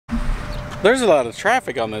There's a lot of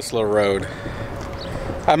traffic on this little road.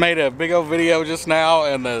 I made a big old video just now,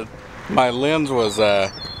 and my lens was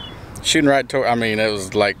shooting right toward. I mean, it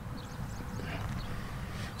was like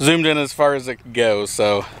zoomed in as far as it could go.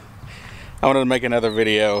 So I wanted to make another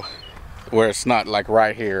video where it's not like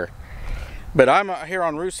right here. But I'm here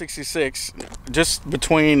on Route 66, just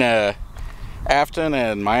between Afton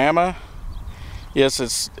and Miami. Yes,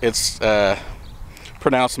 it's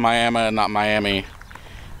pronounced Miami and not Miami.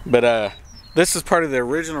 But this is part of the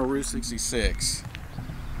original Route 66.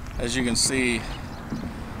 As you can see,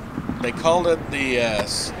 they called it the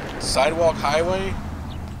sidewalk highway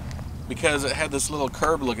because it had this little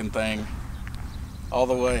curb looking thing all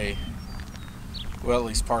the way. Well, at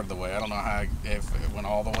least part of the way. I don't know if it went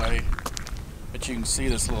all the way, but you can see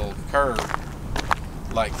this little curb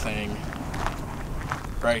like thing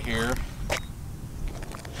right here.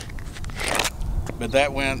 But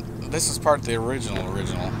this is part of the original.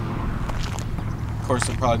 Of course,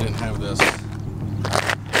 it probably didn't have this,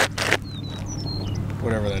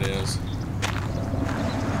 whatever that is.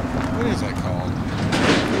 What is that called?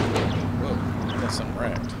 Whoa, that's something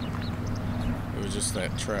wrecked. It was just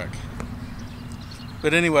that truck.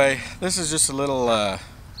 But anyway, this is just a little,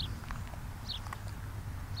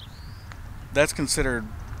 that's considered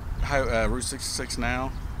Route 66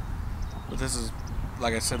 now. But this is,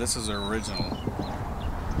 like I said, this is the original.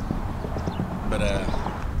 But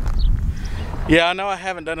yeah, I know I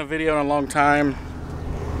haven't done a video in a long time,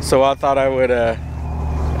 so I thought I would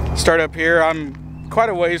start up here. I'm quite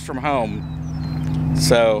a ways from home,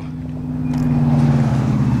 so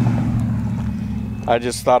I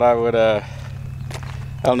just thought I would I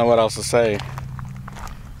don't know what else to say.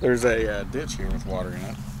 There's a ditch here with water in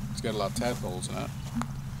it. It's got a lot of tadpoles in it.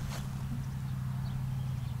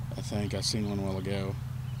 I think I seen one a while ago.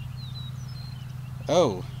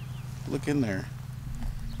 Oh, look in there.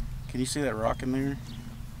 Can you see that rock in there?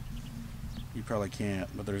 You probably can't,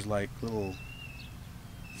 but there's like little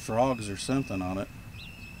frogs or something on it.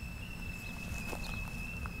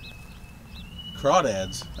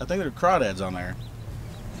 Crawdads. I think there are crawdads on there.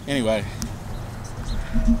 Anyway,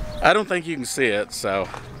 I don't think you can see it, so.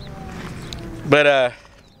 But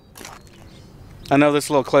I know this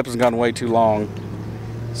little clip has gone way too long,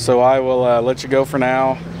 so I will let you go for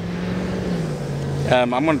now.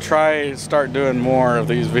 I'm going to try to start doing more of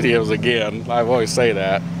these videos again. I always say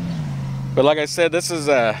that. But like I said, this is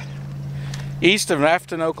east of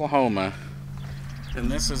Afton, Oklahoma. And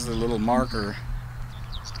this is the little marker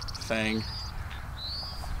thing.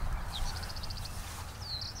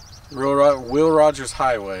 Will Rogers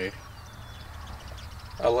Highway.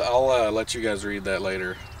 I'll let you guys read that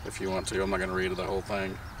later if you want to. I'm not going to read the whole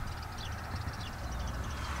thing.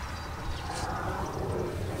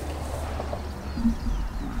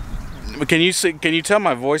 Can you tell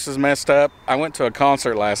my voice is messed up? I went to a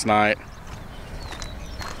concert last night.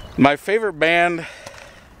 My favorite band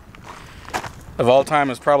of all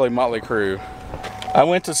time is probably Motley Crue. I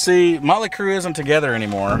went to see, Motley Crue isn't together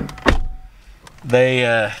anymore.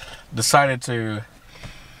 They decided to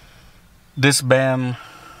disband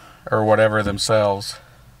or whatever themselves.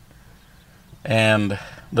 And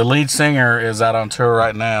the lead singer is out on tour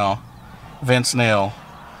right now, Vince Neil.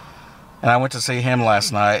 And I went to see him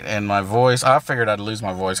last night, and my voice, I figured I'd lose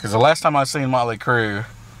my voice, because the last time I seen Motley Crue,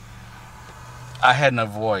 I had no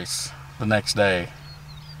voice the next day.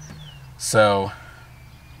 So,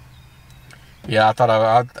 yeah,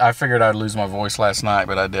 I figured I'd lose my voice last night,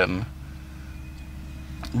 but I didn't.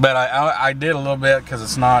 But I did a little bit, because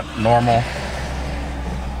it's not normal.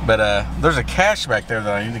 But there's a cache back there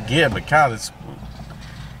that I need to get, but God, this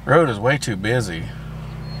road is way too busy.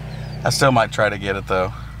 I still might try to get it,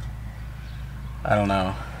 though. I don't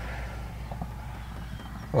know.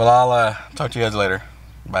 Well, I'll talk to you guys later.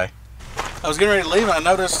 Bye. I was getting ready to leave and I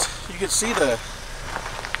noticed you could see the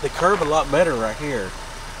curb a lot better right here.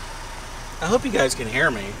 I hope you guys can hear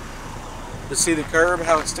me. To see the curb,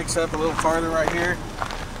 how it sticks up a little farther right here.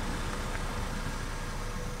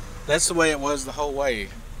 That's the way it was the whole way.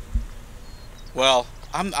 Well,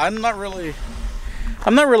 I'm not really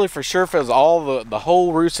for sure if it was all the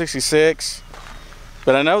whole Route 66.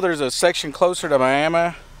 But I know there's a section closer to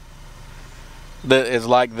Miami that is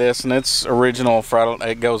like this, and it's original for,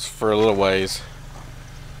 it goes for a little ways.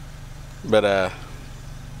 But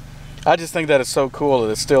I just think that it's so cool that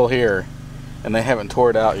it's still here and they haven't tore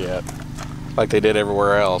it out yet like they did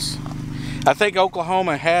everywhere else. I think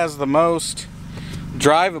Oklahoma has the most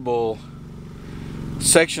drivable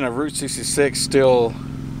section of Route 66 still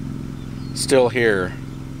here.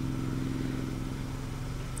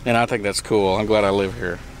 And I think that's cool. I'm glad I live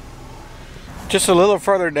here. Just a little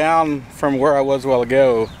further down from where I was a while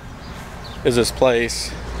ago, is this place.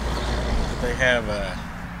 They have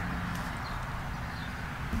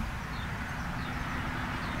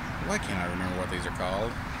why can't I remember what these are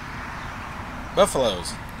called?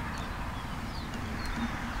 Buffaloes.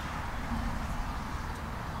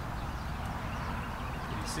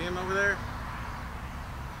 Can you see them over there?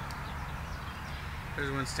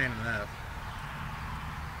 There's one standing up.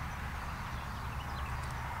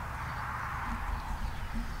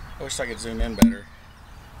 I wish I could zoom in better.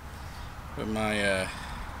 But my,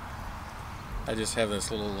 I just have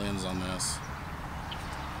this little lens on this.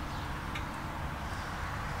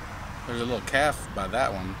 There's a little calf by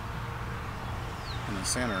that one in the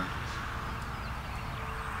center.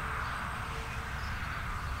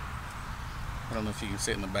 I don't know if you can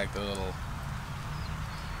see it in the back, the little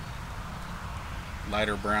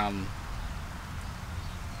lighter brown.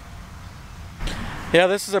 Yeah,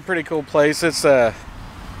 this is a pretty cool place. It's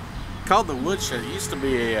called the Woodshed. It used to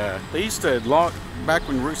be they used to back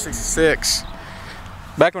when Route 66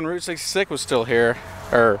 was still here,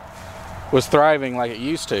 or was thriving like it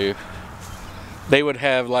used to, they would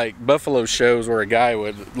have like buffalo shows where a guy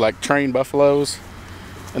would like train buffaloes,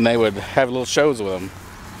 and they would have little shows with them.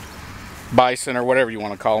 Bison or whatever you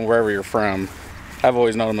want to call them, wherever you're from. I've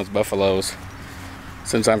always known them as buffaloes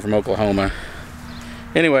since I'm from Oklahoma.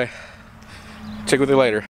 Anyway, check with you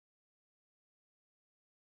later.